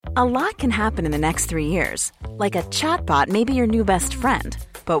A lot can happen in the next 3 years. Like a chatbot may be your new best friend.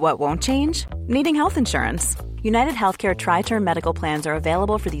 But what won't change? Needing health insurance. United Healthcare Tri-Term Medical Plans are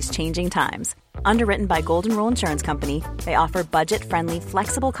available for these changing times. Underwritten by Golden Rule Insurance Company, they offer budget-friendly,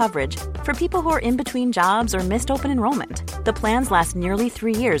 flexible coverage for people who are in between jobs or missed open enrollment. The plans last nearly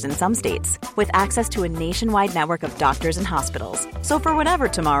 3 years in some states, with access to a nationwide network of doctors and hospitals. So for whatever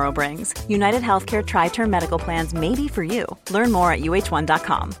tomorrow brings, United Healthcare Tri-Term Medical Plans may be for you. Learn more at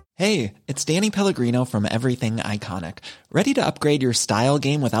uh1.com. Hey, it's Danny Pellegrino from Everything Iconic. Ready to upgrade your style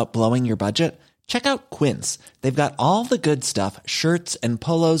game without blowing your budget? Check out Quince. They've got all the good stuff, shirts and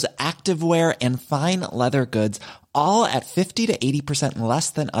polos, activewear, and fine leather goods, all at 50 to 80% less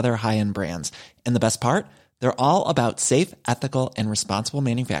than other high-end brands. And the best part? They're all about safe, ethical, and responsible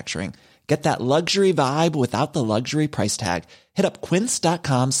manufacturing. Get that luxury vibe without the luxury price tag. Hit up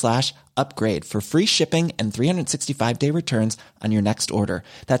quince.com/upgrade for free shipping and 365-day returns on your next order.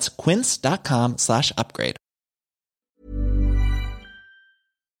 That's quince.com/upgrade.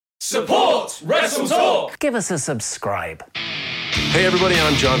 Support Wrestle Talk! Give us a subscribe. Hey everybody,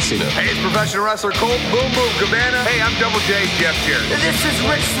 I'm John Cena. Hey, it's professional wrestler Colt Boom Boom Cabana. Hey, I'm Double J, Jeff Jarrett. This is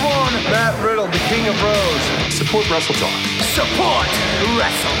Rich Swann. Matt Riddle, the King of Rose. Support Wrestle Talk. Support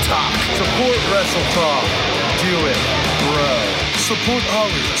Wrestle Talk. Support Wrestle Talk. Do it, bro. Support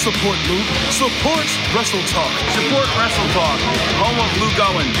Ollie. Support Luke. Support Wrestle Talk. Support Wrestle Talk. Home of Luke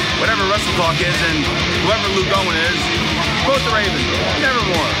Owen. Whatever Wrestle Talk is and whoever Luke Owen is, support the Raven.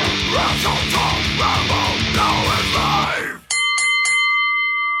 Nevermore. Wrestle Talk. Rambo. Now is live.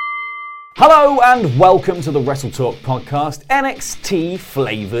 Hello and welcome to the Wrestle Talk podcast, NXT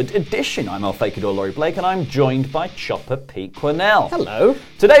Flavoured Edition. I'm El Fakador Laurie Blake and I'm joined by Chopper Pete Quinnell. Hello.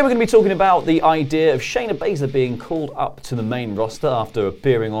 Today we're going to be talking about the idea of Shayna Baszler being called up to the main roster after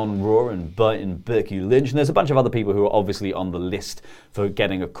appearing on Raw and biting Becky Lynch. And there's a bunch of other people who are obviously on the list for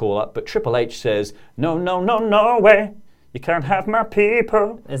getting a call up. But Triple H says, no way. You can't have my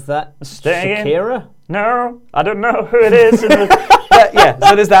people. Is that staying. Shakira? No, I don't know who it is. Yeah,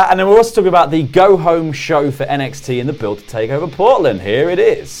 so there's that. And then we're also talking about the go-home show for NXT in the build to take over Portland. Here it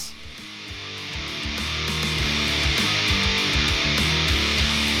is.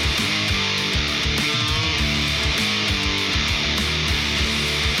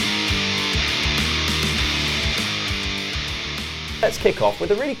 Let's kick off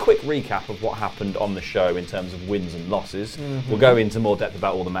with a really quick recap of what happened on the show in terms of wins and losses. We'll go into more depth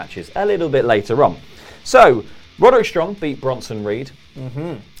about all the matches a little bit later on. So, Roderick Strong beat Bronson Reed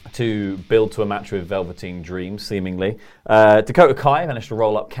to build to a match with Velveteen Dream, seemingly. Dakota Kai managed to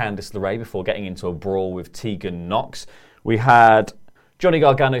roll up Candice LeRae before getting into a brawl with Tegan Nox. We had Johnny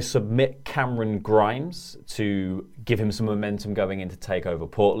Gargano submit Cameron Grimes to give him some momentum going into TakeOver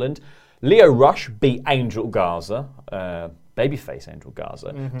Portland. Lio Rush beat Angel Garza, babyface Angel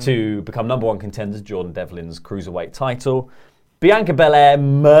Garza, to become number one contender to Jordan Devlin's Cruiserweight title. Bianca Belair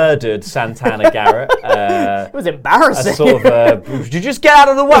murdered Santana Garrett. It was embarrassing. Would you just get out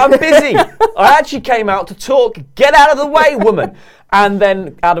of the way? I'm busy. I actually came out to talk. Get out of the way, woman. And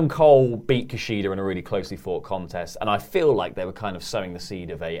then Adam Cole beat Kushida in a really closely fought contest. And I feel like they were kind of sowing the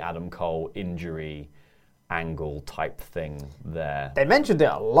seed of a Adam Cole injury angle type thing there. They mentioned it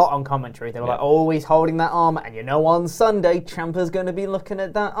a lot on commentary. They were like, always holding that arm, and you know on Sunday, Ciampa's going to be looking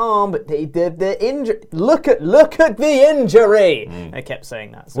at that arm, but the injury. Look at the injury. They kept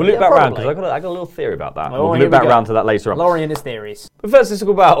saying that. So we'll loop back around because I got a little theory about that. We'll loop back around to that later on. Laurie and his theories. But first,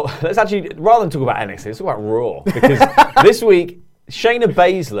 let's actually, rather than talk about NXT, let's talk about Raw, because this week Shayna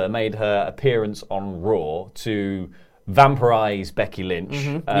Baszler made her appearance on Raw to vampirize Becky Lynch.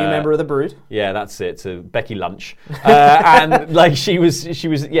 New member of the Brood. Yeah, that's it. To Becky Lunch. And like she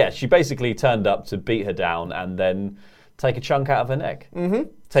basically turned up to beat her down and then take a chunk out of her neck.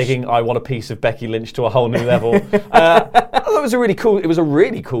 Taking I want a piece of Becky Lynch to a whole new level. I thought it was a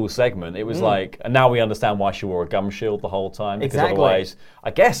really cool segment. It was like, and now we understand why she wore a gum shield the whole time. Because otherwise, I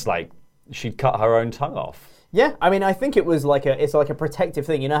guess like she'd cut her own tongue off. Yeah, I mean, I think it was it's like a protective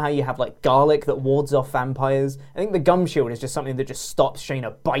thing. You know how you have like garlic that wards off vampires? I think the gum shield is just something that just stops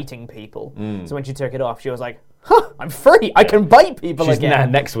Shayna biting people. So when she took it off, she was like, I'm free. I can bite people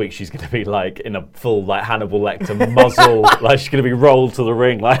again. Next week, she's going to be like in a full like Hannibal Lecter muzzle. Like she's going to be rolled to the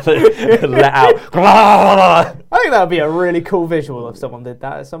ring, like let out. I think that would be a really cool visual if someone did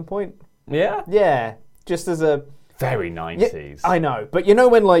that at some point. Yeah? Yeah, just as a... Very 90s. Yeah, I know, but you know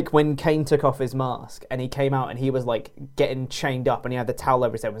when Kane took off his mask and he came out and he was like getting chained up and he had the towel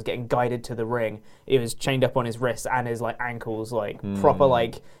over his head, was getting guided to the ring. He was chained up on his wrists and his like ankles, like proper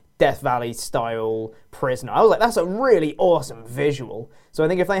like Death Valley style prisoner. I was like, that's a really awesome visual. So I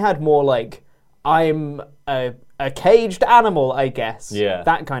think if they had more like I'm a caged animal, I guess. Yeah.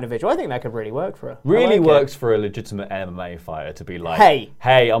 That kind of visual. I think that could really work for her. Really like works for a legitimate MMA fighter to be like,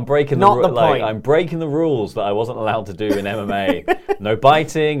 Hey, I'm breaking not the point. I'm breaking the rules that I wasn't allowed to do in MMA. No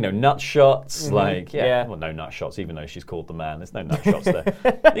biting, no nut shots, Yeah. well, no nut shots. Even though she's called the man, there's no nut shots there.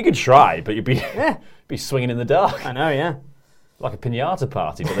 You could try, but you'd be swinging in the dark. I know, yeah. Like a piñata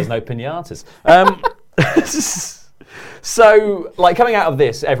party, but there's no piñatas. So, like, coming out of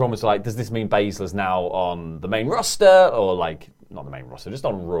this, everyone was like, does this mean Baszler's now on the main roster? Or, like, not the main roster, just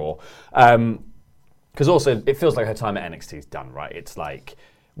on Raw? Because also, it feels like her time at NXT is done, right? It's like,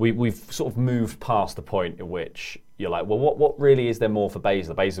 we've sort of moved past the point in which you're like, well, what really is there more for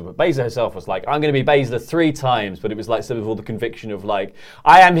Baszler? Baszler herself was like, I'm going to be Baszler 3 times, but it was like sort of all the conviction of like,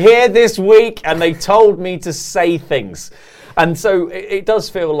 I am here this week, and they told me to say things. And so it does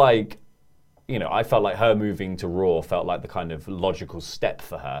feel like, you know, I felt like her moving to Raw felt like the kind of logical step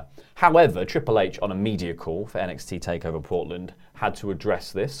for her. However, Triple H on a media call for NXT TakeOver Portland had to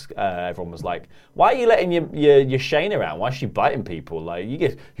address this. Everyone was like, "Why are you letting your Shayna around? Why is she biting people? Like,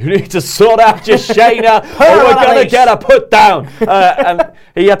 you need to sort out your Shayna, or we're gonna get her put down." And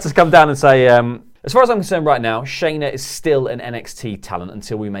he had to come down and say, as far as I'm concerned right now, Shayna is still an NXT talent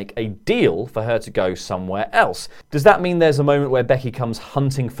until we make a deal for her to go somewhere else. Does that mean there's a moment where Becky comes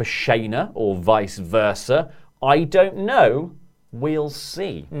hunting for Shayna or vice versa? I don't know. We'll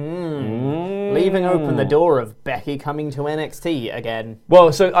see. Leaving open the door of Becky coming to NXT again.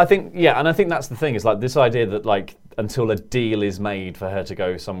 Well, so I think, and I think that's the thing, is like this idea that like until a deal is made for her to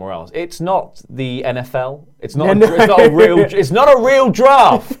go somewhere else. It's not the NFL. It's not it's not a real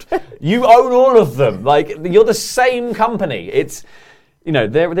draft. You own all of them. Like, you're the same company. It's, you know,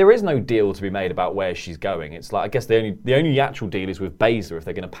 there is no deal to be made about where she's going. It's like, I guess the only actual deal is with Baszler if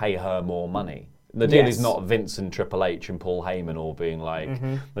they're going to pay her more money. The deal is not Vince and Triple H and Paul Heyman all being like,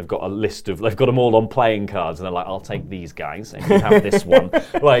 they've got them all on playing cards and they're like, I'll take these guys and you have this one.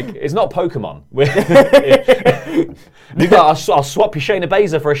 Like, it's not Pokemon. I'll swap your Shayna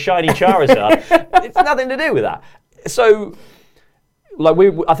Baszler for a shiny Charizard. It's nothing to do with that. So, like,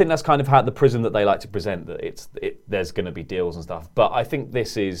 I think that's kind of how the prism that they like to present, that there's going to be deals and stuff. But I think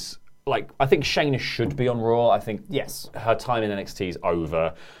this is, like, I think Shayna should be on Raw. I think her time in NXT is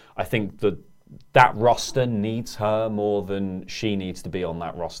over. I think that roster needs her more than she needs to be on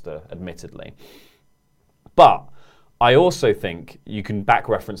that roster, admittedly. But I also think you can back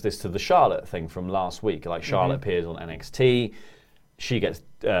reference this to the Charlotte thing from last week. Like, Charlotte appears on NXT. She gets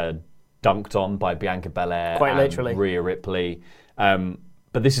dunked on by Bianca Belair Quite and literally. Rhea Ripley.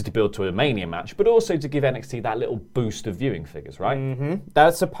 But this is to build to a Mania match, but also to give NXT that little boost of viewing figures, right?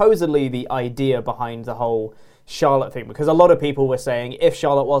 That's supposedly the idea behind the whole Charlotte thing, because a lot of people were saying if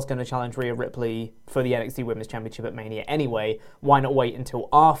Charlotte was going to challenge Rhea Ripley for the NXT Women's Championship at Mania anyway, why not wait until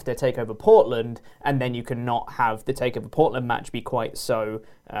after TakeOver Portland, and then you can not have the TakeOver Portland match be quite so,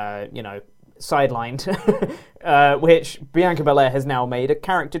 sidelined, which Bianca Belair has now made a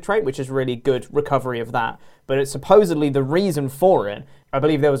character trait, which is really good recovery of that. But it's supposedly the reason for it. I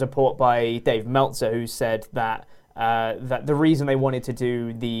believe there was a report by Dave Meltzer who said that the reason they wanted to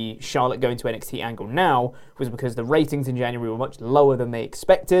do the Charlotte going to NXT angle now was because the ratings in January were much lower than they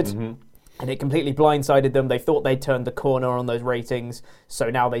expected. And it completely blindsided them. They thought they'd turned the corner on those ratings, so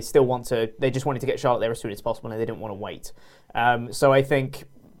now they just wanted to get Charlotte there as soon as possible, and they didn't want to wait. So I think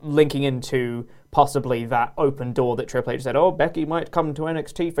linking into possibly that open door that Triple H said, Becky might come to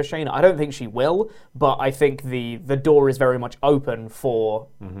NXT for Shayna. I don't think she will, but I think the door is very much open for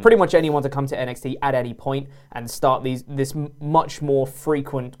pretty much anyone to come to NXT at any point and start this much more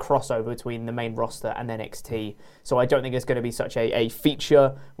frequent crossover between the main roster and NXT. So I don't think it's going to be such a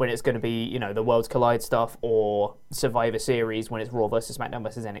feature when it's going to be, the Worlds Collide stuff or Survivor Series when it's Raw versus SmackDown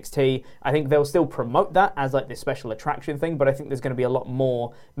versus NXT. I think they'll still promote that as like this special attraction thing, but I think there's going to be a lot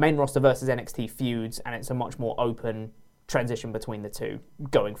more main roster versus NXT feuds, and it's a much more open transition between the two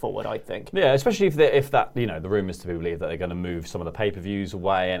going forward, I think. Yeah, especially if that, the rumours to be believed that they're going to move some of the pay-per-views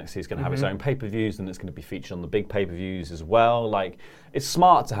away. NXT is going to have its own pay-per-views, and it's going to be featured on the big pay-per-views as well. Like, it's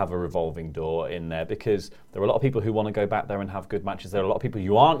smart to have a revolving door in there because there are a lot of people who want to go back there and have good matches. There are a lot of people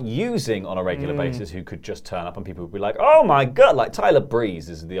you aren't using on a regular basis who could just turn up, and people would be like, oh my God, like Tyler Breeze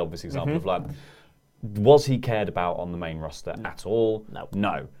is the obvious example of like, was he cared about on the main roster at all?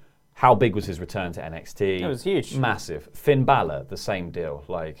 No. How big was his return to NXT? It was huge. Massive. Finn Balor, the same deal.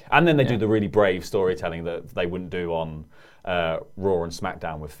 And then they do the really brave storytelling that they wouldn't do on Raw and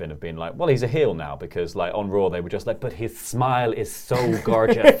SmackDown with Finn have been like, well, he's a heel now because like on Raw they were just like, but his smile is so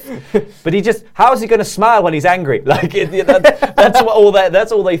gorgeous. But how is he going to smile when he's angry? Like that's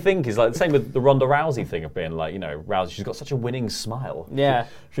all they think is like the same with the Ronda Rousey thing of being like, Rousey, she's got such a winning smile. Yeah.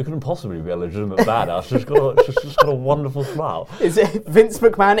 She couldn't possibly be a legitimate badass. She's just got a wonderful smile. Is it Vince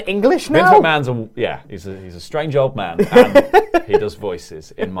McMahon English now? Vince McMahon's he's a strange old man, and he does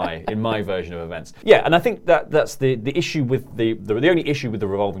voices in my version of events. Yeah, and I think that's the issue with the only issue with the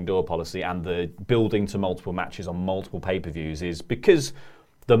revolving door policy and the building to multiple matches on multiple pay-per-views is because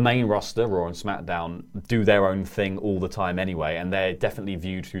the main roster, Raw and SmackDown, do their own thing all the time anyway, and they're definitely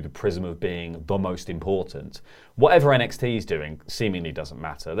viewed through the prism of being the most important. Whatever NXT is doing seemingly doesn't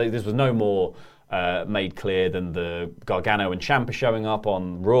matter. This was no more made clear than the Gargano and Ciampa showing up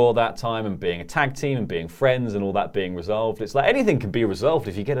on Raw that time and being a tag team and being friends and all that being resolved. It's like anything can be resolved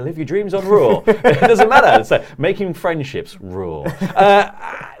if you get to live your dreams on Raw. It doesn't matter. It's like making friendships Raw.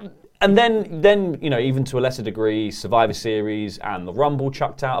 And then even to a lesser degree, Survivor Series and the Rumble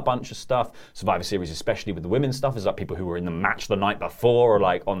chucked out a bunch of stuff. Survivor Series, especially with the women's stuff, is like people who were in the match the night before or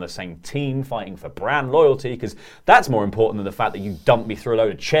like on the same team fighting for brand loyalty, because that's more important than the fact that you dumped me through a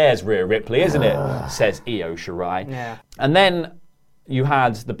load of chairs, Rhea Ripley, isn't it? Says Io Shirai. Yeah. And then you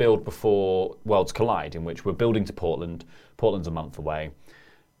had the build before Worlds Collide, in which we're building to Portland. Portland's a month away.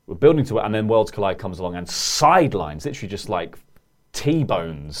 We're building to it, and then Worlds Collide comes along and sidelines, literally just like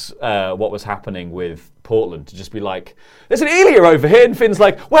T-bones what was happening with Portland to just be like, there's an Ilya over here, and Finn's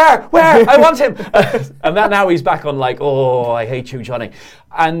like, where, I want him. And now he's back on like, oh, I hate you, Johnny.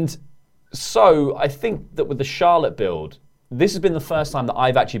 And so I think that with the Charlotte build, this has been the first time that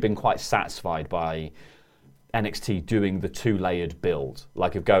I've actually been quite satisfied by NXT doing the two-layered build,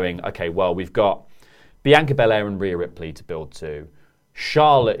 like of going, okay, well, we've got Bianca Belair and Rhea Ripley to build to.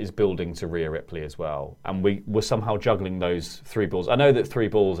 Charlotte is building to Rhea Ripley as well, and we're somehow juggling those three balls. I know that three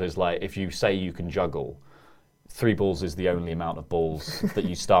balls is like, if you say you can juggle, three balls is the only amount of balls that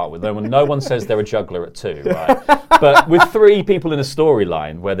you start with. No one says they're a juggler at two, right? But with three people in a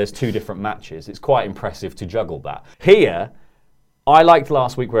storyline where there's two different matches, it's quite impressive to juggle that. Here, I liked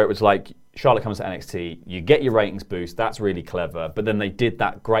last week where it was like, Charlotte comes to NXT, you get your ratings boost, that's really clever, but then they did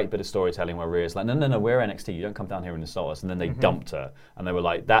that great bit of storytelling where Rhea's like, no, we're NXT, you don't come down here and insult us, and then they dumped her, and they were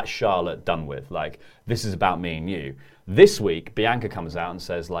like, that's Charlotte done with, like, this is about me and you. This week, Bianca comes out and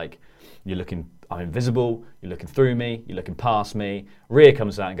says, like, I'm invisible, you're looking through me, you're looking past me. Rhea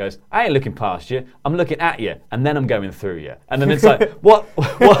comes out and goes, I ain't looking past you, I'm looking at you, and then I'm going through you. And then it's like, what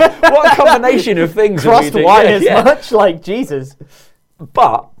combination of things are we doing? Crossed wires much, like, Jesus.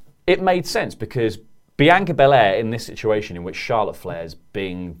 But it made sense because Bianca Belair in this situation in which Charlotte Flair's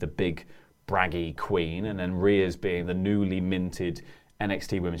being the big braggy queen and then Rhea's being the newly minted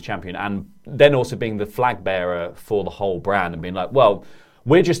NXT Women's Champion and then also being the flag bearer for the whole brand and being like, well,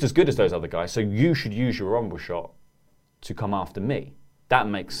 we're just as good as those other guys, so you should use your Rumble shot to come after me. That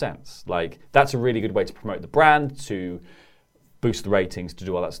makes sense. Like, that's a really good way to promote the brand, to boost the ratings, to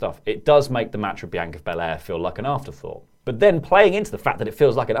do all that stuff. It does make the match with Bianca Belair feel like an afterthought. But then playing into the fact that it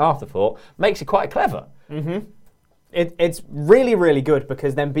feels like an afterthought makes it quite clever. Mm-hmm. It's really, really good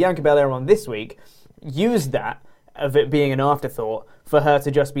because then Bianca Belair on this week used that of it being an afterthought for her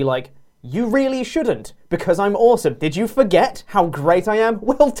to just be like, you really shouldn't because I'm awesome. Did you forget how great I am?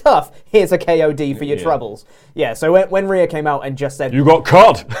 Well, tough. Here's a KOD for your troubles. Yeah, so when Rhea came out and just said... You got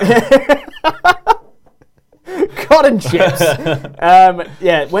cod! Cod and chips.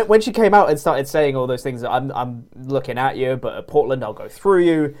 When she came out and started saying all those things, I'm looking at you, but at Portland I'll go through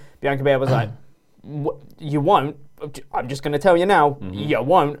you. Bianca Belair was like, you won't. I'm just going to tell you now, you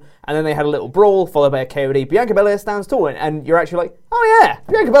won't. And then they had a little brawl, followed by a KOD. Bianca Belair stands tall, and you're actually like, oh yeah,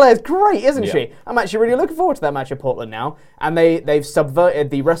 Bianca Belair's great, isn't she? I'm actually really looking forward to that match at Portland now. And they've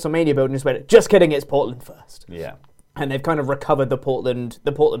subverted the WrestleMania build and just went, just kidding, it's Portland first. Yeah. And they've kind of recovered the Portland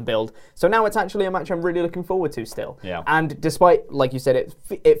build. So now it's actually a match I'm really looking forward to still. Yeah. And despite, like you said,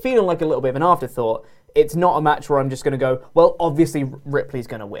 it feeling like a little bit of an afterthought, it's not a match where I'm just going to go, well, obviously Ripley's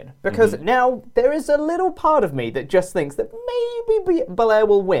going to win. Because now there is a little part of me that just thinks that maybe Belair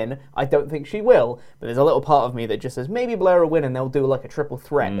will win. I don't think she will. But there's a little part of me that just says, maybe Belair will win and they'll do like a triple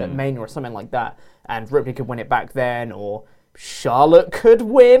threat at Mania or something like that. And Ripley could win it back then, or... Charlotte could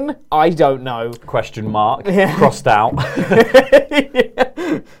win? I don't know. Question mark. Crossed out.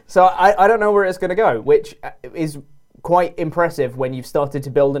 So I don't know where it's going to go, which is quite impressive when you've started to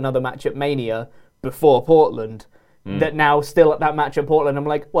build another match at Mania before Portland. That now still at that match at Portland, I'm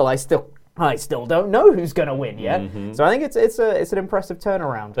like, well, I still don't know who's going to win yet. So I think it's an impressive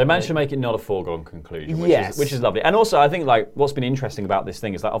turnaround. They managed to make it not a foregone conclusion, which is lovely. And also, I think like what's been interesting about this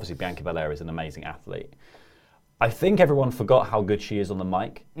thing is that obviously Bianca Belair is an amazing athlete. I think everyone forgot how good she is on the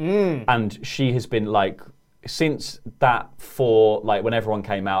mic, and she has been like since that when everyone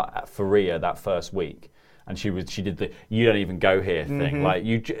came out for Rhea that first week, and she did the "you don't even go here" thing. Like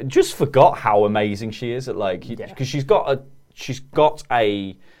you just forgot how amazing she is at because she's got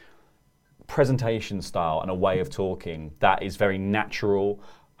a presentation style and a way of talking that is very natural.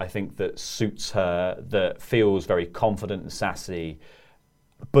 I think that suits her, that feels very confident and sassy,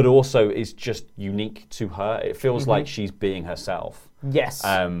 but also is just unique to her. It feels like she's being herself. Yes.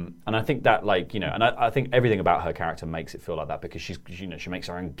 And I think that and I think everything about her character makes it feel like that because she makes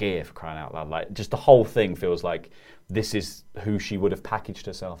her own gear, for crying out loud. Like just the whole thing feels like this is who she would have packaged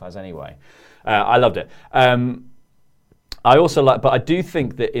herself as anyway. I loved it. I also but I do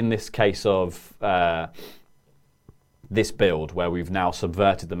think that in this case of this build, where we've now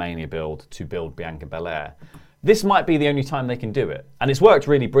subverted the Mania build to build Bianca Belair, this might be the only time they can do it. And it's worked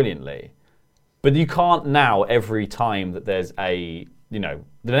really brilliantly. But you can't now, every time that there's the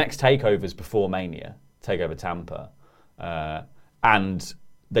next takeovers before Mania, Takeover Tampa, and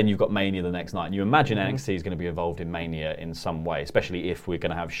then you've got Mania the next night. And you imagine NXT is going to be involved in Mania in some way, especially if we're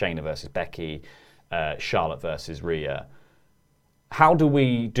going to have Shayna versus Becky, Charlotte versus Rhea. How do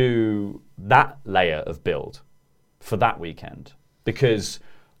we do that layer of build for that weekend? Because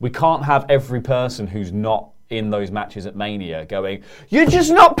we can't have every person who's not in those matches at Mania going, "You're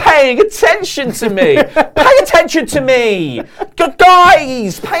just not paying attention to me. Pay attention to me.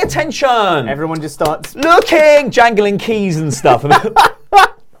 Guys, pay attention." Everyone just starts looking, jangling keys and stuff.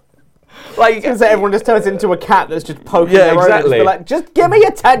 Like, everyone just turns into a cat that's just poking yeah, their exactly. owners. Like, just give me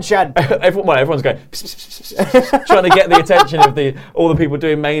attention. Everyone's going trying to get the attention of all the people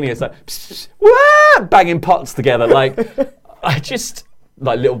doing Mania. It's like wah, banging pots together. Like I just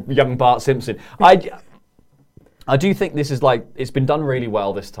like little young Bart Simpson. I do think this is it's been done really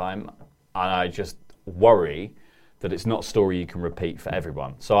well this time, and I just worry that it's not a story you can repeat for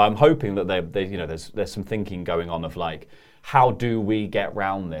everyone. So I'm hoping that there's some thinking going on of how do we get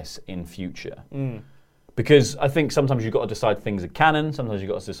round this in future? Because I think sometimes you've got to decide things are canon, sometimes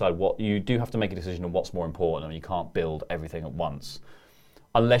you've got to decide you do have to make a decision on what's more important, and you can't build everything at once.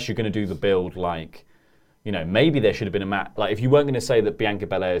 Unless you're going to do the build maybe there should have been a match. If you weren't going to say that Bianca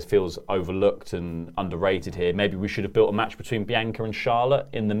Belair feels overlooked and underrated here, maybe we should have built a match between Bianca and Charlotte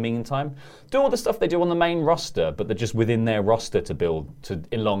in the meantime. Do all the stuff they do on the main roster, but they're just within their roster to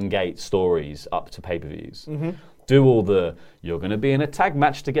elongate stories up to pay-per-views. Do all you're going to be in a tag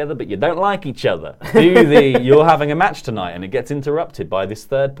match together, but you don't like each other. Do you're having a match tonight and it gets interrupted by this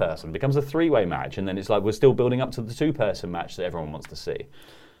third person. It becomes a three-way match, and then it's we're still building up to the two-person match that everyone wants to see.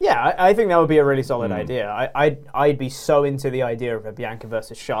 Yeah, I think that would be a really solid idea. I'd be so into the idea of a Bianca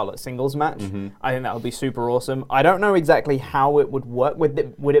versus Charlotte singles match. I think that would be super awesome. I don't know exactly how it would work.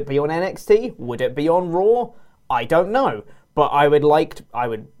 Would it be on NXT? Would it be on Raw? I don't know. But I would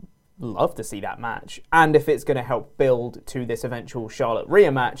love to see that match. And if it's going to help build to this eventual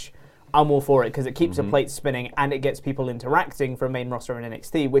Charlotte-Rhea match, I'm all for it, because it keeps the plates spinning and it gets people interacting from main roster and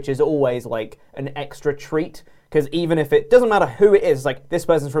NXT, which is always an extra treat. Because even if it doesn't matter who it is, this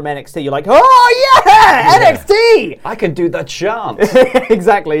person's from NXT, you're like, oh yeah, NXT! I can do that chant.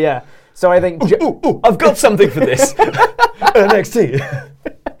 Exactly, yeah. So I think... I've got something for this. NXT.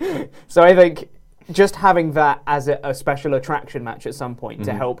 So I think just having that as a special attraction match at some point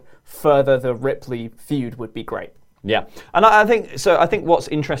to help further the Ripley feud would be great. Yeah, and I think what's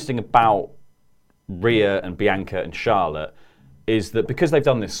interesting about Rhea and Bianca and Charlotte is that because they've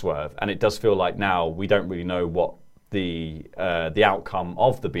done this swerve, and it does feel like now we don't really know what the outcome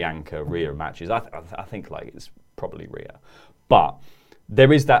of the Bianca Rhea match is. I think it's probably Rhea, but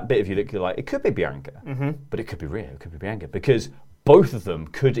there is that bit of you that could it could be Bianca, but it could be Rhea, it could be Bianca, because both of them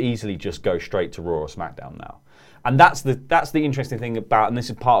could easily just go straight to Raw or SmackDown now. And that's the interesting thing about, and this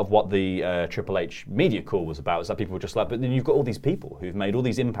is part of what the Triple H media call was about, is that people were just but then you've got all these people who've made all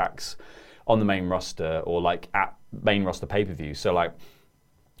these impacts on the main roster or at main roster pay-per-views. So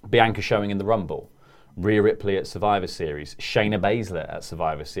Bianca showing in the Rumble, Rhea Ripley at Survivor Series, Shayna Baszler at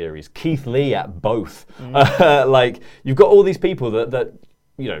Survivor Series, Keith Lee at both. You've got all these people that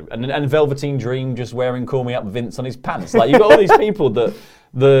and Velveteen Dream just wearing "Call Me Up Vince" on his pants. You've got all these people that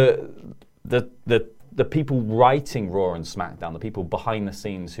the people writing Raw and SmackDown, the people behind the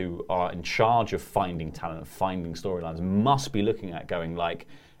scenes who are in charge of finding talent, finding storylines, must be looking at going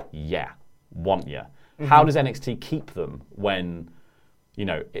yeah, want ya. How does NXT keep them when,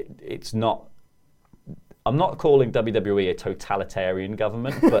 it's not... I'm not calling WWE a totalitarian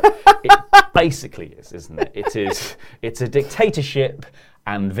government, but it basically is, isn't it? It's a dictatorship,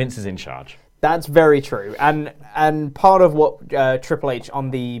 and Vince is in charge. That's very true, and part of what Triple H on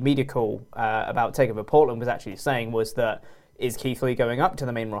the media call about TakeOver Portland was actually saying was that, is Keith Lee going up to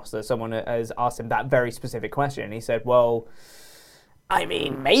the main roster? Someone has asked him that very specific question, and he said, well, I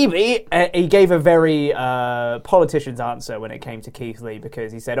mean, maybe. He gave a very politician's answer when it came to Keith Lee,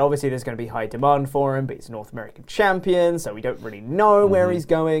 because he said, obviously there's going to be high demand for him, but he's North American champion, so we don't really know where he's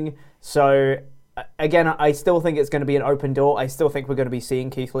going. So, again, I still think it's going to be an open door. I still think we're going to be seeing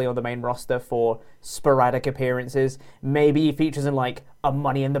Keith Lee on the main roster for sporadic appearances. Maybe he features in like a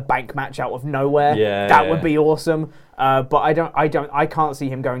Money in the Bank match out of nowhere. That would be awesome. But I can't see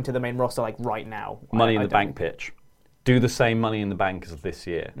him going to the main roster like right now. Money in the Bank pitch. Do the same Money in the Bank as this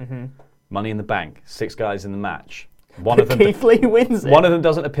year. Money in the Bank. 6 guys in the match. One of them. Keith Lee wins it. One of them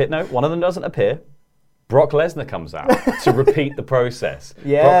doesn't appear. No, one of them doesn't appear. Brock Lesnar comes out to repeat the process. Brock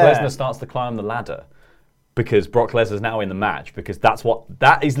Lesnar starts to climb the ladder because Brock Lesnar's now in the match, because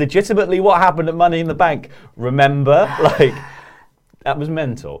that is legitimately what happened at Money in the Bank. Remember? Like, that was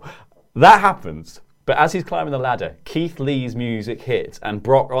mental. That happens, but as he's climbing the ladder, Keith Lee's music hits and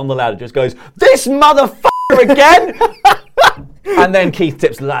Brock on the ladder just goes, "This motherfucker again!" And then Keith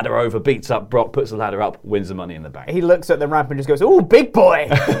tips the ladder over, beats up Brock, puts the ladder up, wins the Money in the Bank. He looks at the ramp and just goes, "Ooh, big boy!"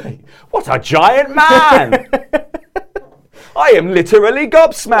 What a giant man! I am literally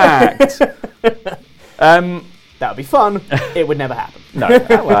gobsmacked. That would be fun. It would never happen. No,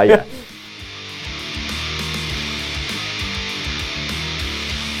 well, yeah.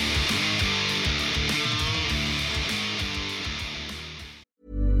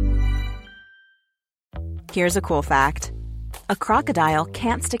 Here's a cool fact. A crocodile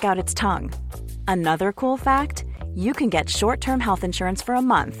can't stick out its tongue. Another cool fact, you can get short-term health insurance for a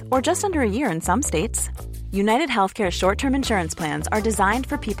month or just under a year in some states. United Healthcare short-term insurance plans are designed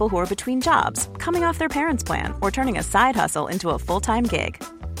for people who are between jobs, coming off their parents' plan, or turning a side hustle into a full-time gig.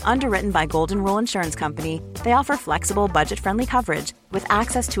 Underwritten by Golden Rule Insurance Company, they offer flexible, budget-friendly coverage with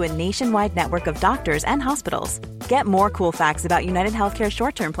access to a nationwide network of doctors and hospitals. Get more cool facts about United Healthcare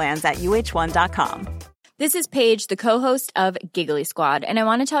short-term plans at uh1.com. This is Paige, the co-host of Giggly Squad, and I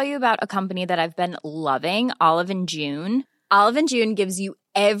want to tell you about a company that I've been loving, Olive & June. Olive & June gives you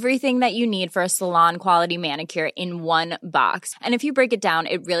everything that you need for a salon-quality manicure in one box. And if you break it down,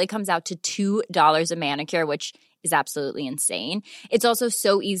 it really comes out to $2 a manicure, which is absolutely insane. It's also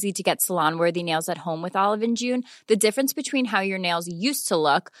so easy to get salon-worthy nails at home with Olive & June. The difference between how your nails used to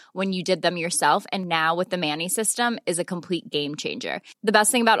look when you did them yourself and now with the Mani system is a complete game changer. The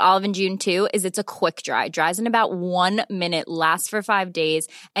best thing about Olive & June, too, is it's a quick dry. Dries in about 1 minute, lasts for 5 days,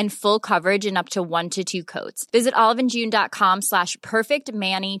 and full coverage in up to 1 to 2 coats. Visit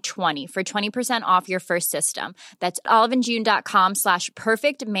oliveandjune.com/perfectmani20 for 20% off your first system. That's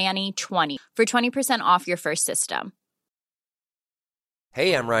oliveandjune.com/perfectmani20 for 20% off your first system.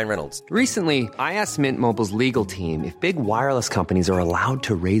 Hey, I'm Ryan Reynolds. Recently, I asked Mint Mobile's legal team if big wireless companies are allowed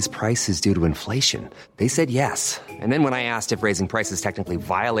to raise prices due to inflation. They said yes. And then when I asked if raising prices technically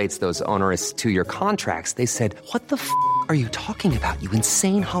violates those onerous 2-year contracts, they said, "What the f*** are you talking about, you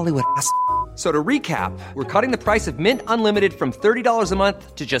insane Hollywood ass?" So to recap, we're cutting the price of Mint Unlimited from $30 a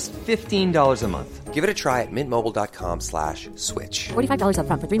month to just $15 a month. Give it a try at mintmobile.com/switch. $45 up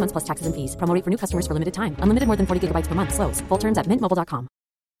front for 3 months plus taxes and fees. Promo rate for new customers for limited time. Unlimited more than 40 gigabytes per month. Slows full terms at mintmobile.com.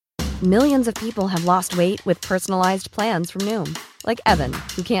 Millions of people have lost weight with personalized plans from Noom. Like Evan,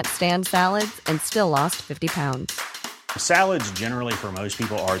 who can't stand salads and still lost 50 pounds. Salads generally for most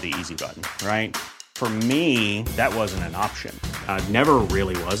people are the easy button, right? For me, that wasn't an option. I never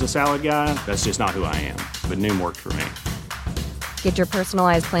really was a salad guy. That's just not who I am. But Noom worked for me. Get your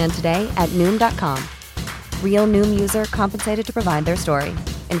personalized plan today at Noom.com. Real Noom user compensated to provide their story.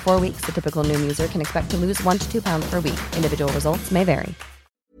 In 4 weeks, the typical Noom user can expect to lose 1 to 2 pounds per week. Individual results may vary.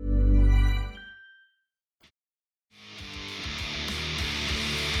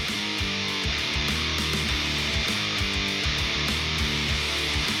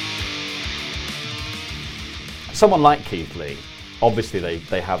 Someone like Keith Lee, obviously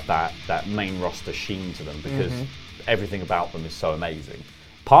they have that main roster sheen to them because everything about them is so amazing.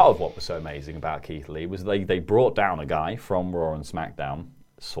 Part of what was so amazing about Keith Lee was they brought down a guy from Raw and SmackDown,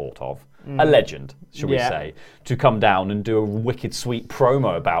 sort of, a legend, should we say, to come down and do a wicked sweet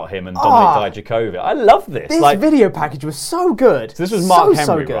promo about him and Dominik Dijakovic. I love this. This video package was so good. So this was Mark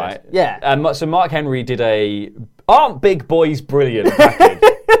Henry, so right? Yeah. So Mark Henry did Aren't Big Boys Brilliant package.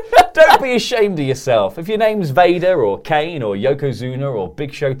 Don't be ashamed of yourself. If your name's Vader or Kane or Yokozuna or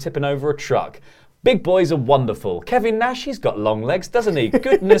Big Show tipping over a truck, Big boys are wonderful. Kevin Nash, he's got long legs, doesn't he?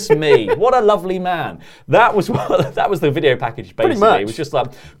 Goodness me, what a lovely man. That was the video package, basically. It was just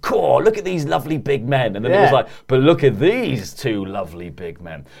like, cool, look at these lovely big men. And then it was like, but look at these two lovely big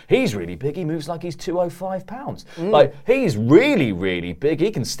men. He's really big, he moves like he's 205 pounds. Like, he's really, really big.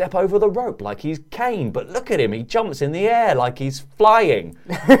 He can step over the rope like he's Kane. But look at him, he jumps in the air like he's flying.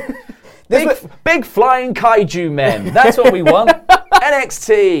 Big flying kaiju men. That's what we want.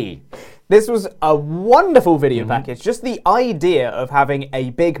 NXT. This was a wonderful video package. Just the idea of having a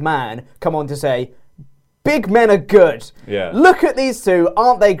big man come on to say, big men are good. Yeah. Look at these two.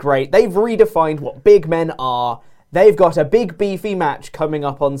 Aren't they great? They've redefined what big men are. They've got a big beefy match coming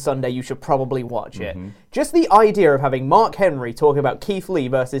up on Sunday. You should probably watch it. Just the idea of having Mark Henry talking about Keith Lee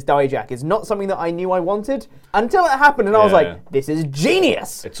versus Dijak is not something that I knew I wanted until it happened, and I was like, this is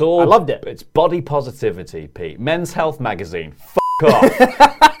genius. I loved it. It's body positivity, Pete. Men's Health magazine.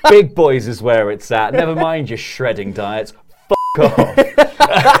 Off. Big boys is where it's at. Never mind your shredding diets. Off.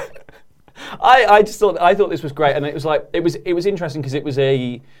 I thought this was great, and it was interesting because it was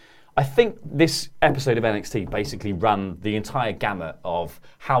I think this episode of NXT basically ran the entire gamut of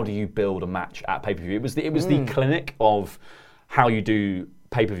how do you build a match at pay-per-view. It was the clinic of how you do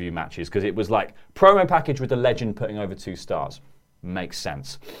pay-per-view matches, because it was like promo package with the legend putting over 2 stars. Makes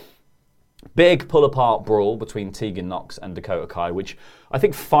sense. Big pull-apart brawl between Tegan Nox and Dakota Kai, which I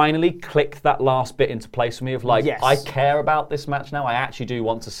think finally clicked that last bit into place for me of like, I care about this match now. I actually do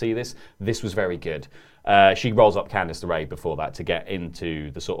want to see this. This was very good. She rolls up Candice LeRae before that to get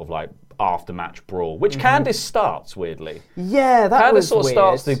into the sort of like after-match brawl, which Candice starts, weirdly. Yeah, that was sort of weird.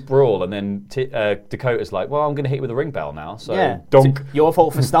 starts the brawl, and then Dakota's like, well, I'm going to hit you with a ring bell now. So dunk. It's your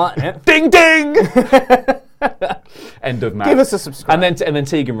fault for starting it. Ding, ding! End of match. Give us a subscribe. And then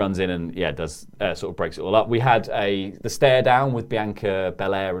Tegan runs in and does sort of breaks it all up. We had the stare down with Bianca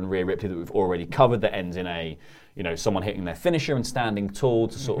Belair and Rhea Ripley that we've already covered, that ends in a someone hitting their finisher and standing tall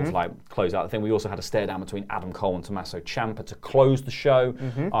to sort of like close out the thing. We also had a stare down between Adam Cole and Tommaso Ciampa to close the show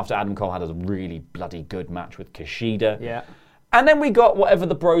after Adam Cole had a really bloody good match with Kushida. Yeah. And then we got whatever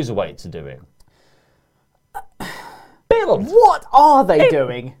the Broserweights are doing. Build. What are they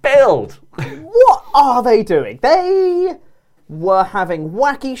doing? Build. What are they doing? They were having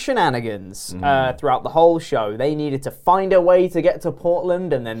wacky shenanigans throughout the whole show. They needed to find a way to get to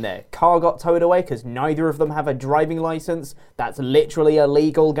Portland, and then their car got towed away because neither of them have a driving license. That's literally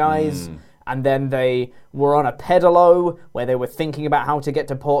illegal, guys. And then they were on a pedalo where they were thinking about how to get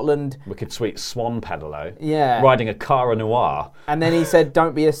to Portland. Wicked sweet swan pedalo. Yeah. Riding a Cara Noir. And then he said,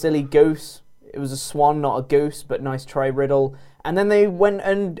 don't be a silly goose. It was a swan, not a goose, but nice try, Riddle. And then they went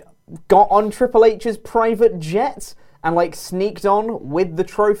and got on Triple H's private jet and like sneaked on with the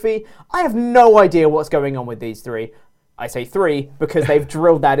trophy. I have no idea what's going on with these three. I say three because they've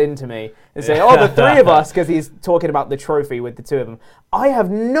drilled that into me. They say, oh, the three of us, because he's talking about the trophy with the two of them. I have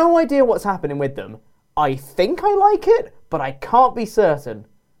no idea what's happening with them. I think I like it, but I can't be certain.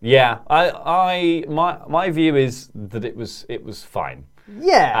 Yeah, my view is that it was fine.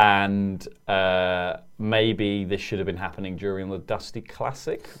 Yeah. And maybe this should have been happening during the Dusty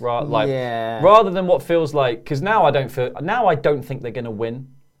Classic, rather than what feels like, because now I don't think they're going to win.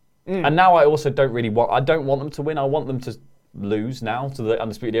 And now I also don't want them to win. I want them to lose now to the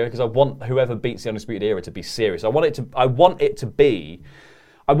Undisputed Era, because I want whoever beats the Undisputed Era to be serious. I want the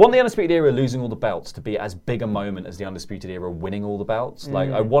Undisputed Era losing all the belts to be as big a moment as the Undisputed Era winning all the belts. Like,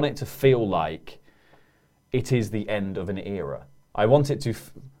 I want it to feel like it is the end of an era. I want it to,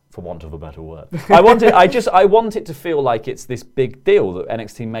 for want of a better word, I want it to feel like it's this big deal that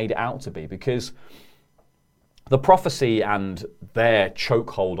NXT made it out to be, because the prophecy and their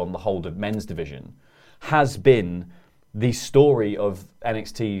chokehold on the whole of men's division has been the story of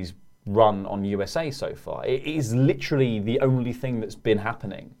NXT's run on USA so far. It is literally the only thing that's been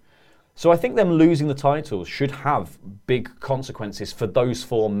happening. So I think them losing the titles should have big consequences for those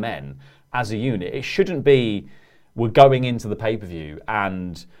 4 men as a unit. It shouldn't be, we're going into the pay-per-view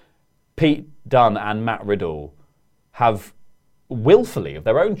and Pete Dunne and Matt Riddle have willfully, of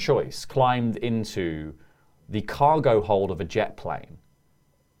their own choice, climbed into the cargo hold of a jet plane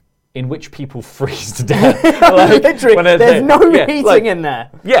in which people freeze to death. Literally, there's no heating in there.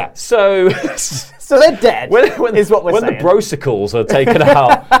 Yeah, so they're dead, is what we're saying. When the brosicles are taken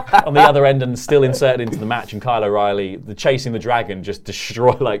out on the other end and still inserted into the match, and Kyle O'Reilly, the chasing the dragon, just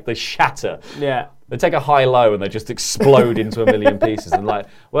destroy, like, they shatter. Yeah. They take a high-low and they just explode into a million pieces. And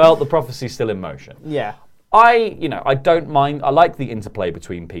the prophecy's still in motion. Yeah. I don't mind. I like the interplay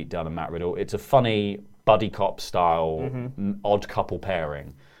between Pete Dunne and Matt Riddle. It's a funny buddy cop style, odd couple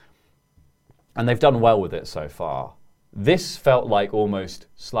pairing. And they've done well with it so far. This felt like almost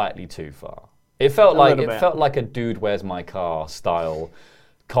slightly too far. It felt like a Dude, Where's My Car style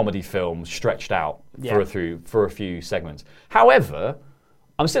comedy film stretched out for a few segments. However,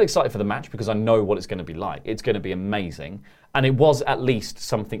 I'm still excited for the match because I know what it's going to be like. It's going to be amazing. And it was at least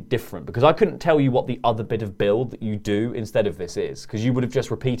something different because I couldn't tell you what the other bit of build that you do instead of this is because you would have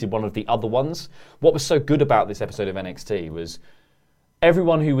just repeated one of the other ones. What was so good about this episode of NXT was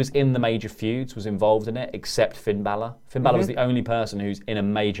everyone who was in the major feuds was involved in it except Finn Balor. Finn Balor was the only person who's in a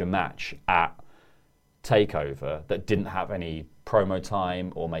major match at TakeOver that didn't have any promo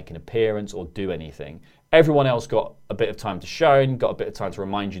time or make an appearance or do anything. Everyone else got a bit of time to shine, got a bit of time to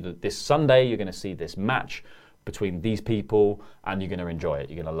remind you that this Sunday you're going to see this match between these people and you're going to enjoy it.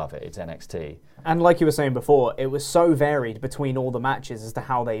 You're going to love it. It's NXT. And like you were saying before, it was so varied between all the matches as to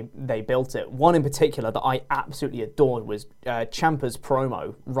how they built it. One in particular that I absolutely adored was Ciampa's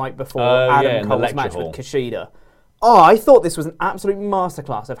promo right before Adam Cole's match with Kushida. Oh, I thought this was an absolute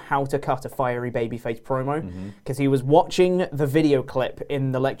masterclass of how to cut a fiery babyface promo because he was watching the video clip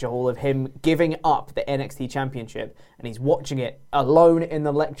in the lecture hall of him giving up the NXT Championship and he's watching it alone in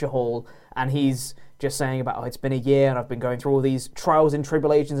the lecture hall and he's just saying about, it's been a year and I've been going through all these trials and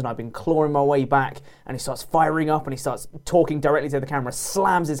tribulations and I've been clawing my way back, and he starts firing up and he starts talking directly to the camera,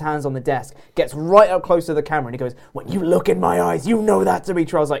 slams his hands on the desk, gets right up close to the camera and he goes, when you look in my eyes, you know that to be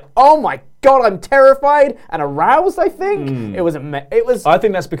true. I was like, oh my God, I'm terrified and aroused, I think. It was I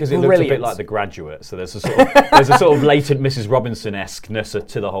think that's because it looked a bit like The Graduate, so there's a sort of latent Mrs. Robinson-esque-ness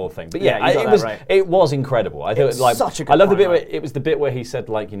to the whole thing. But it was incredible. I thought such a good I love the bit where it was the bit where he said,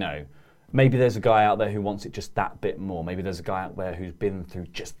 like, you know, maybe there's a guy out there who wants it just that bit more. Maybe there's a guy out there who's been through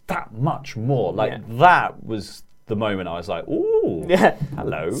just that much more. That was the moment I was like, ooh,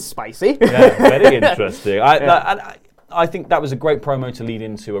 hello. Spicy. Yeah, very interesting. I think that was a great promo to lead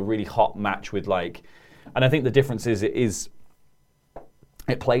into a really hot match with, like, and I think the difference is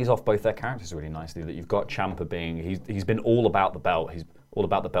it plays off both their characters really nicely. That you've got Ciampa being, he's been all about the belt. He's all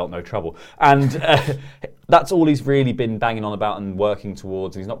about the belt, no trouble. And that's all he's really been banging on about and working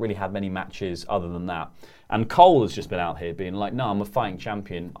towards. He's not really had many matches other than that. And Cole has just been out here being like, no, I'm a fighting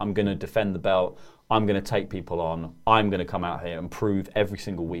champion. I'm going to defend the belt. I'm going to take people on. I'm going to come out here and prove every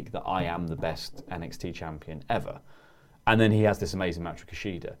single week that I am the best NXT champion ever. And then he has this amazing match with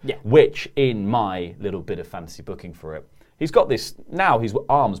Kushida, which in my little bit of fantasy booking for it, he's got this, now his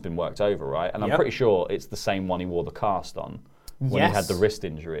arm's been worked over, right? And I'm pretty sure it's the same one he wore the cast on when he had the wrist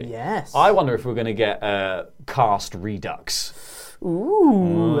injury. Yes. I wonder if we're going to get cast Redux.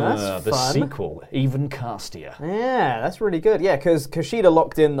 Ooh, that's the fun. sequel, even castier. Yeah, that's really good. Yeah, because Kushida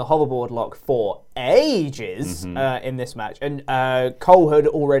locked in the hoverboard lock for ages in this match. And Cole had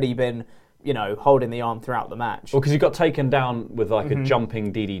already been, you know, holding the arm throughout the match. Well, because he got taken down with like a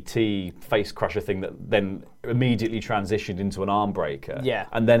jumping DDT face crusher thing that then immediately transitioned into an arm breaker. Yeah.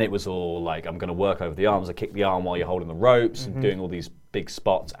 And then it was all like, I'm going to work over the arms. I kick the arm while you're holding the ropes and doing all these big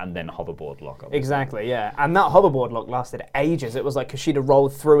spots and then hoverboard lock. Obviously. Exactly, yeah. And that hoverboard lock lasted ages. It was like Kushida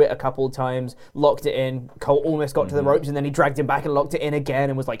rolled through it a couple of times, locked it in, Cole almost got to the ropes, and then he dragged him back and locked it in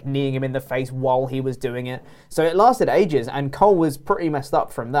again and was like kneeing him in the face while he was doing it. So it lasted ages, and Cole was pretty messed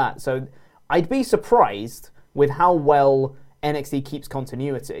up from that. So I'd be surprised with how well NXT keeps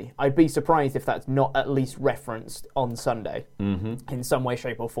continuity. I'd be surprised if that's not at least referenced on Sunday in some way,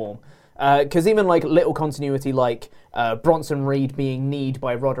 shape or form. Because even like little continuity like Bronson Reed being kneed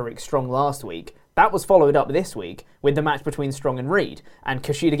by Roderick Strong last week, that was followed up this week with the match between Strong and Reed, and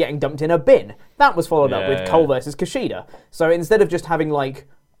Kushida getting dumped in a bin. That was followed up with Cole versus Kushida. So instead of just having like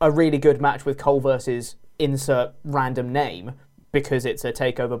a really good match with Cole versus insert random name, because it's a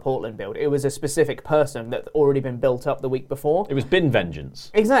TakeOver Portland build. It was a specific person that's already been built up the week before. It was bin vengeance.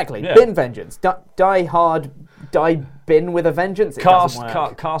 Exactly, bin vengeance. Die hard, die bin with a vengeance.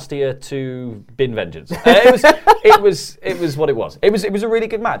 Castier to bin vengeance. It was what it was. It was a really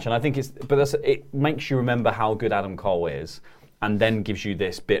good match, and I think it makes you remember how good Adam Cole is, and then gives you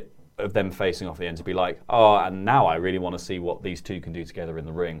this bit of them facing off the end to be like, oh, and now I really want to see what these two can do together in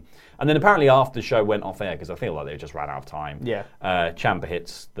the ring. And then apparently after the show went off air, because I feel like they just ran out of time, Ciampa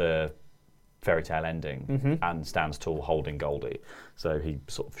hits the fairy tale ending and stands tall holding Goldie. So he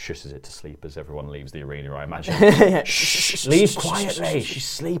sort of shushes it to sleep as everyone leaves the arena, I imagine. Shh, leave quietly, she's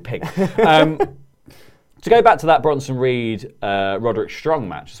sleeping. To go back to that Bronson Reed, Roderick Strong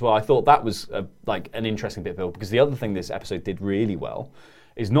match as well, I thought that was like an interesting bit of build, because the other thing this episode did really well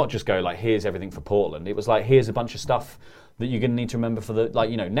is not just go like, here's everything for Portland. It was like, here's a bunch of stuff that you're going to need to remember for the, like,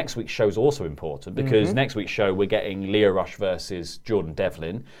 you know, next week's show is also important, because next week's show we're getting Lio Rush versus Jordan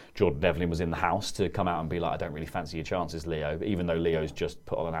Devlin. Jordan Devlin was in the house to come out and be like, I don't really fancy your chances, Leo, even though Leo's just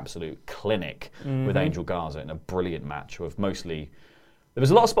put on an absolute clinic with Angel Garza in a brilliant match of mostly There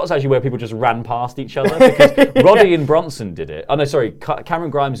was a lot of spots actually where people just ran past each other because Roddy and Bronson did it. Oh no, sorry,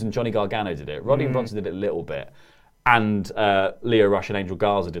 Cameron Grimes and Johnny Gargano did it. Roddy and Bronson did it a little bit. And Leo Rush and Angel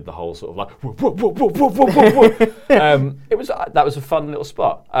Garza did the whole sort of like whoop, whoop, whoop, whoop, whoop, whoop, whoop. That was a fun little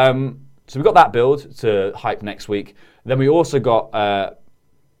spot. So we got that build to hype next week. Then we also got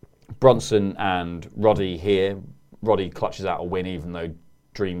Bronson and Roddy here. Roddy clutches out a win even though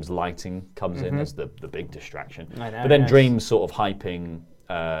Dream's lighting comes in as the big distraction. But then Dream's sort of hyping,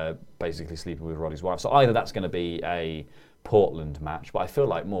 basically sleeping with Roddy's wife. So either that's going to be a Portland match, but I feel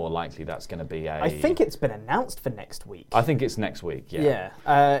like more likely that's going to be a... I think it's been announced for next week. I think it's next week, yeah.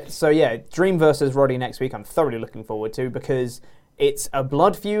 Dream versus Roddy next week I'm thoroughly looking forward to because it's a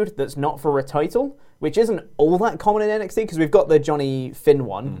blood feud that's not for a title, which isn't all that common in NXT because we've got the Johnny Finn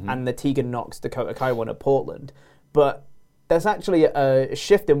one and the Tegan Nox Dakota Kai one at Portland, but there's actually a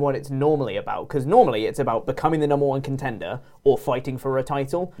shift in what it's normally about, because normally it's about becoming the number one contender or fighting for a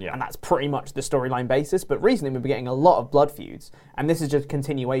title, and that's pretty much the storyline basis. But recently we've been getting a lot of blood feuds, and this is just a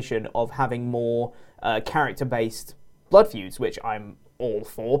continuation of having more character-based blood feuds, which I'm all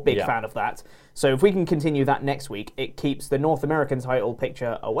for, big fan of that. So if we can continue that next week, it keeps the North American title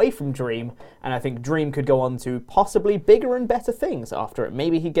picture away from Dream, and I think Dream could go on to possibly bigger and better things after it.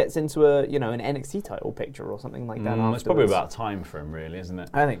 Maybe he gets into an NXT title picture or something like that. It's probably about time for him, really, isn't it?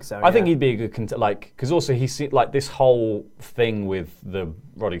 I think so. I think he'd be a good because also he's this whole thing with the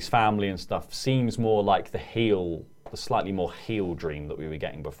Roddy's family and stuff seems more like the slightly more heel Dream that we were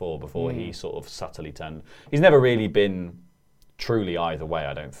getting before he sort of subtly turned. He's never really been truly either way,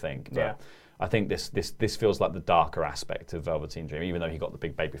 I don't think. But I think this feels like the darker aspect of Velveteen Dream, even though he got the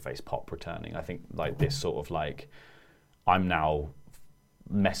big babyface pop returning. I think this sort of I'm now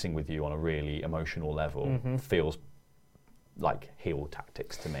messing with you on a really emotional level feels like heel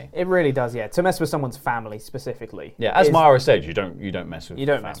tactics to me. It really does, yeah. To mess with someone's family specifically. Yeah, as Mara said, you don't mess with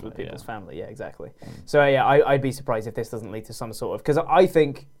mess with people's family, yeah, exactly. So I'd be surprised if this doesn't lead to some sort of, because I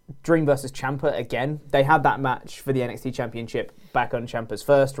think Dream versus Ciampa again, they had that match for the NXT Championship back on Ciampa's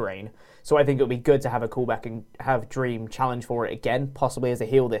first reign. So I think it would be good to have a callback and have Dream challenge for it again, possibly as a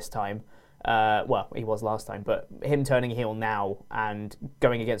heel this time. Well, he was last time, but him turning heel now and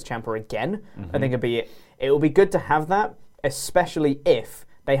going against Ciampa again, I think it will be good to have that, especially if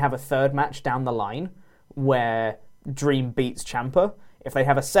they have a third match down the line where Dream beats Ciampa. If they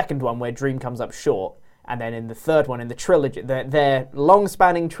have a second one where Dream comes up short, and then in the third one in the trilogy, their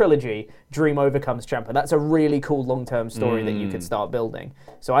long-spanning trilogy, Dream overcomes Ciampa. That's a really cool long-term story that you could start building.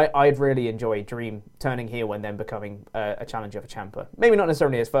 So I'd really enjoy Dream turning heel and then becoming a challenger for Ciampa. Maybe not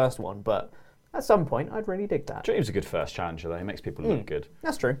necessarily his first one, but at some point I'd really dig that. Dream's a good first challenger though. He makes people look good.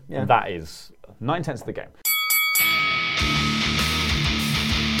 That's true. Yeah. And that is 9/10 of the game.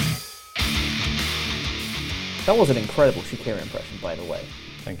 That was an incredible Shakira impression, by the way.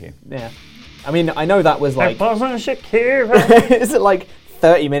 Thank you. Yeah. I mean, I know that was like... It wasn't Shakira. Is it like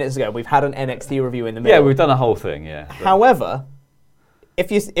 30 minutes ago? We've had an NXT review in the middle. Yeah, we've done a whole thing, yeah. But... However,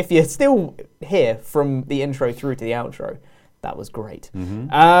 if you're still here from the intro through to the outro, that was great.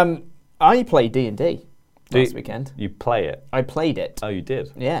 I played D&D last weekend. You play it? I played it. Oh, you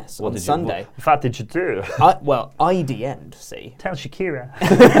did? Yes, on Sunday. What did you do? I DM'd, see. Tell Shakira.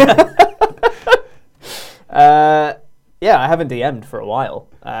 Yeah, I haven't DM'd for a while,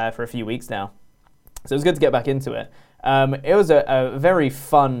 for a few weeks now. So it was good to get back into it. It was a very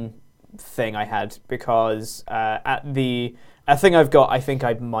fun thing I had because a thing I've got, I think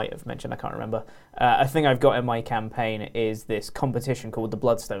I might have mentioned, I can't remember. A thing I've got in my campaign is this competition called the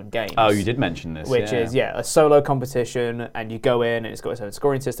Bloodstone Games. Oh, you did mention this. Which is, a solo competition, and you go in, and it's got its own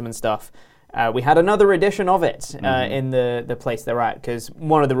scoring system and stuff. We had another edition of it in the place they're at, because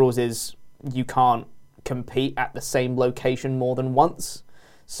one of the rules is you can't compete at the same location more than once.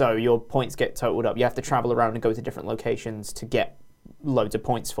 So your points get totaled up. You have to travel around and go to different locations to get loads of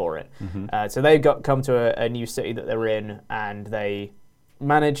points for it. So they come to a new city that they're in, and they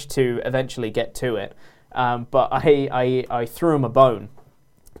managed to eventually get to it. But I threw them a bone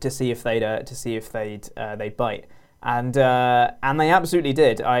to see if they'd bite, and they absolutely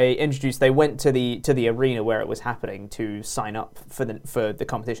did. They went to the arena where it was happening to sign up for the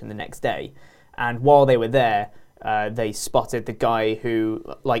competition the next day, and while they were there, they spotted the guy who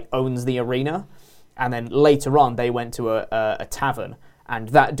owns the arena. And then later on, they went to a tavern, and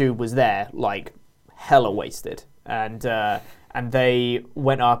that dude was there, hella wasted. And they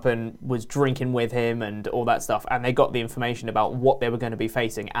went up and was drinking with him and all that stuff. And they got the information about what they were going to be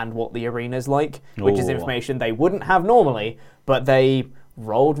facing and what the arena's like, which is information they wouldn't have normally. But they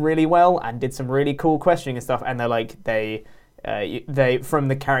rolled really well and did some really cool questioning and stuff. And They from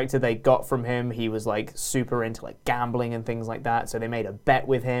the character they got from him, he was like super into like gambling and things like that. So they made a bet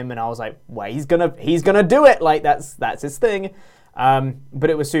with him, and I was like, well, he's gonna do it. Like that's his thing. But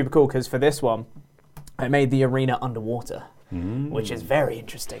it was super cool because for this one, I made the arena underwater, which is very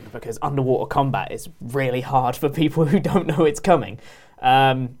interesting because underwater combat is really hard for people who don't know it's coming.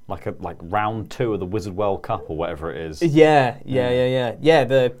 Like round 2 of the Wizard World Cup or whatever it is. Yeah.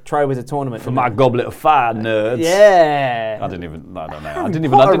 The Tri-Wizard tournament for my goblet of fire, nerds. Yeah. I don't know.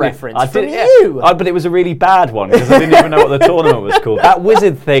 You. But it was a really bad one because I didn't even know what the tournament was called. That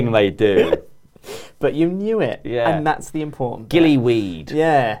wizard thing they do. But you knew it. Yeah. And that's the important bit. Gillyweed.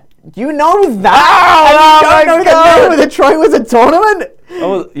 Yeah. You know that? Oh, you don't know the name of the Tri-Wizard tournament?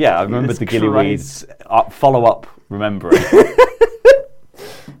 Oh yeah, I remembered the Gillyweeds. Follow-up remembering.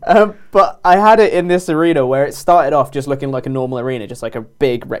 But I had it in this arena where it started off just looking like a normal arena, just like a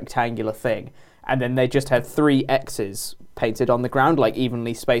big rectangular thing. And then they just had 3 X's painted on the ground, like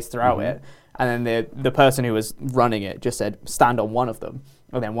evenly spaced throughout it. And then the person who was running it just said, stand on one of them.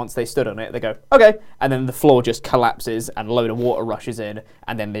 And then once they stood on it, they go, okay. And then the floor just collapses and a load of water rushes in.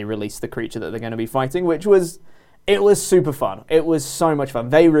 And then they release the creature that they're going to be fighting, it was super fun. It was so much fun.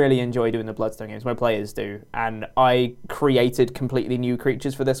 They really enjoy doing the Bloodstone games. My players do. And I created completely new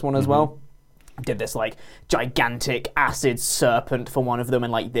creatures for this one as well. Did this like gigantic acid serpent for one of them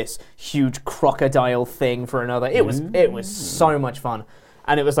and like this huge crocodile thing for another. It was so much fun.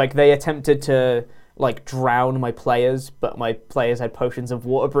 And it was like they attempted to like drown my players, but my players had potions of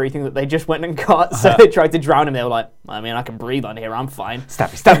water breathing that they just went and got, so they tried to drown him. They were like, I mean, I can breathe on here, I'm fine.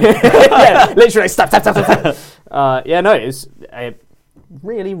 Stab me. Yeah, literally, stab. It was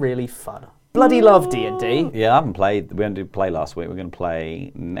really, really fun. Bloody love D&D. Yeah, I haven't played. We didn't play last week. We're going to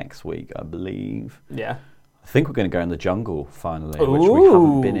play next week, I believe. Yeah. I think we're going to go in the jungle finally, which we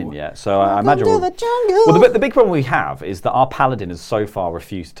haven't been in yet. So I imagine the jungle. Well, the big problem we have is that our paladin has so far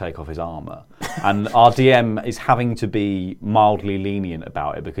refused to take off his armor, and our DM is having to be mildly lenient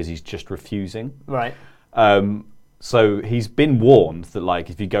about it because he's just refusing. Right. So he's been warned that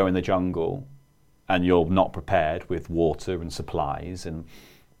like if you go in the jungle and you're not prepared with water and supplies and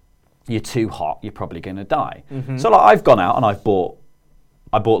you're too hot, you're probably going to die. So like I've gone out and I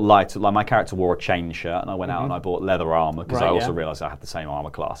bought light, like my character wore a chain shirt and I went out and I bought leather armor because I also realised I had the same armor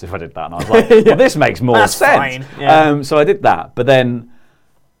class if I did that, and I was like, well, this makes more sense. Yeah. So I did that, but then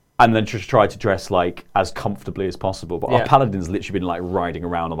just tried to dress like as comfortably as possible. But our paladin's literally been like riding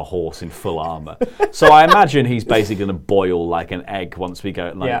around on a horse in full armor. So I imagine he's basically going to boil like an egg once we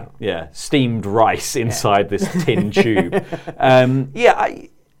go, steamed rice inside this tin tube.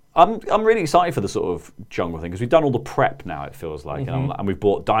 I'm really excited for the sort of jungle thing because we've done all the prep now, it feels like, and we've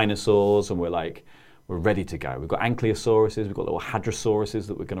bought dinosaurs and we're ready to go. We've got Ankylosaurus, we've got little Hadrosauruses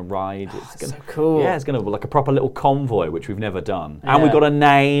that we're going to ride. It's so cool. Yeah, it's going to be like a proper little convoy, which we've never done. And we've got a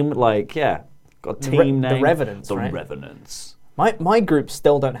name, got a team name. The Revenants, The right? Revenants. My group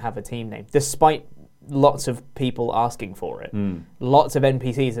still don't have a team name, despite lots of people asking for it. Lots of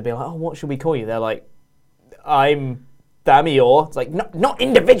NPCs would be like, oh, what should we call you? They're like, I'm Damior. It's like, not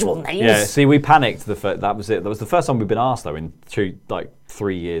individual names. Yeah, see, we panicked. That was it. That was the first time we've been asked, though, in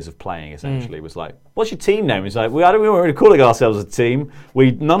 3 years of playing, essentially. It was like, what's your team name? It's like, we weren't really calling ourselves a team.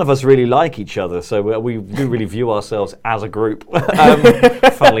 None of us really like each other, so we do really view ourselves as a group.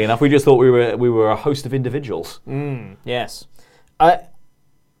 Funnily enough, we just thought we were a host of individuals. Yes.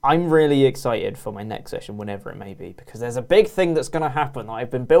 I'm really excited for my next session, whenever it may be, because there's a big thing that's going to happen that I've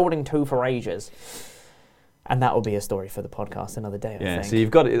been building to for ages. And that will be a story for the podcast another day, I think. So you've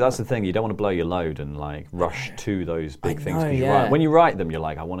got it. That's the thing. You don't want to blow your load and rush to those big things. Know, when you write them, you're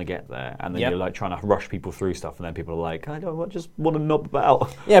like, I want to get there, and then you're like trying to rush people through stuff, and then people are like, I just want to knob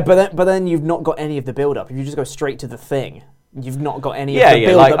about. Yeah, but then you've not got any of the build up. If you just go straight to the thing, you've not got any of the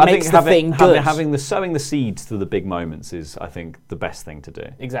build that makes the thing good. Sowing the seeds to the big moments is, I think, the best thing to do.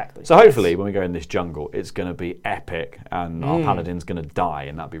 Exactly. So hopefully, when we go in this jungle, it's going to be epic, and our paladin's going to die,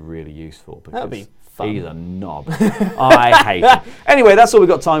 and that'd be really useful. That'd be fun. He's a knob. I hate it. Anyway, that's all we've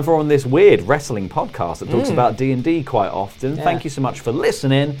got time for on this weird wrestling podcast that talks about D&D quite often. Yeah. Thank you so much for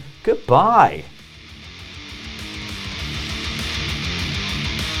listening. Goodbye.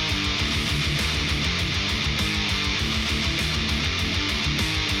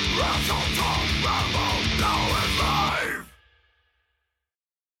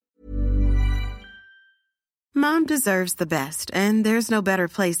 Mom deserves the best, and there's no better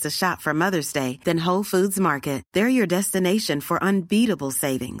place to shop for Mother's Day than Whole Foods Market. They're your destination for unbeatable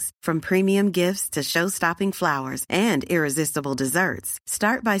savings, from premium gifts to show-stopping flowers and irresistible desserts.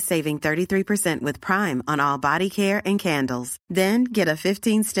 Start by saving 33% with Prime on all body care and candles. Then get a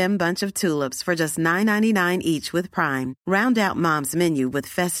 15-stem bunch of tulips for just $9.99 each with Prime. Round out Mom's menu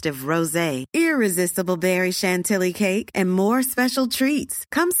with festive rosé, irresistible berry chantilly cake, and more special treats.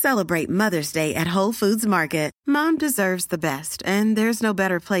 Come celebrate Mother's Day at Whole Foods Market. Mom deserves the best, and there's no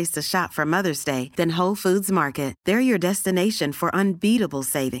better place to shop for Mother's Day than Whole Foods Market. They're your destination for unbeatable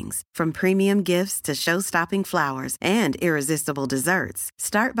savings, from premium gifts to show-stopping flowers and irresistible desserts.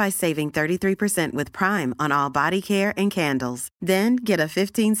 Start by saving 33% with Prime on all body care and candles. Then get a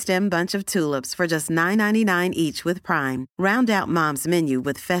 15-stem bunch of tulips for just $9.99 each with Prime. Round out Mom's menu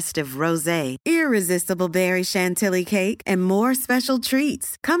with festive rosé, irresistible berry chantilly cake, and more special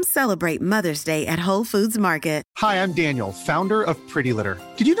treats. Come celebrate Mother's Day at Whole Foods Market. Hi, I'm Daniel, founder of Pretty Litter.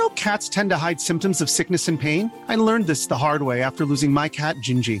 Did you know cats tend to hide symptoms of sickness and pain? I learned this the hard way after losing my cat,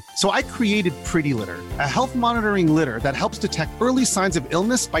 Gingy. So I created Pretty Litter, a health monitoring litter that helps detect early signs of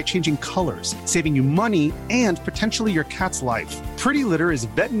illness by changing colors, saving you money and potentially your cat's life. Pretty Litter is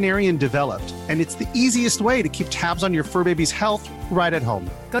veterinarian developed, and it's the easiest way to keep tabs on your fur baby's health right at home.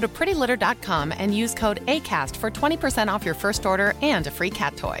 Go to prettylitter.com and use code ACAST for 20% off your first order and a free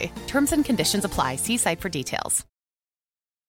cat toy. Terms and conditions apply. See site for details.